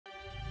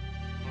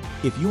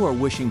If you are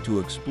wishing to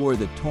explore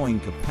the towing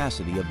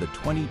capacity of the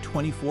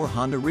 2024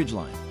 Honda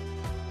Ridgeline,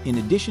 in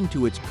addition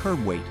to its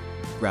curb weight,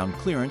 ground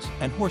clearance,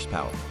 and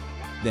horsepower,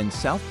 then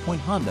South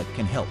Pointe Honda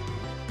can help.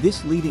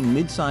 This leading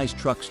mid-size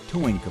truck's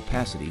towing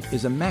capacity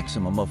is a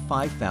maximum of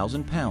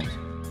 5,000 pounds.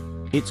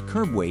 Its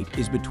curb weight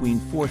is between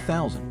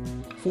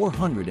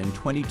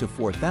 4,420 to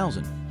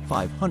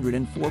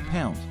 4,504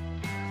 pounds.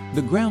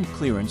 The ground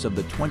clearance of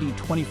the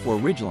 2024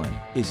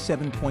 Ridgeline is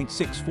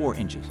 7.64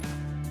 inches.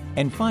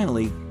 And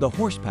finally, the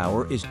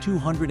horsepower is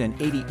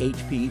 280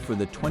 HP for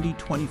the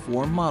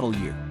 2024 model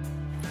year.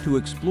 To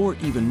explore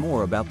even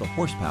more about the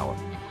horsepower,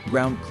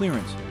 ground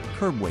clearance,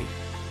 curb weight,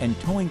 and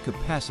towing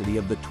capacity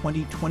of the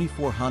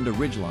 2024 Honda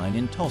Ridgeline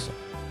in Tulsa,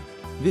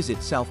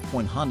 visit South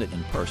Pointe Honda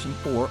in person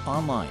or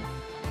online.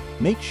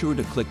 Make sure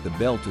to click the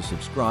bell to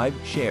subscribe,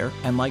 share,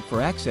 and like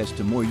for access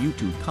to more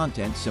YouTube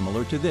content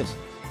similar to this.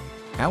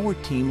 Our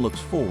team looks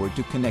forward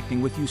to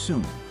connecting with you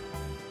soon.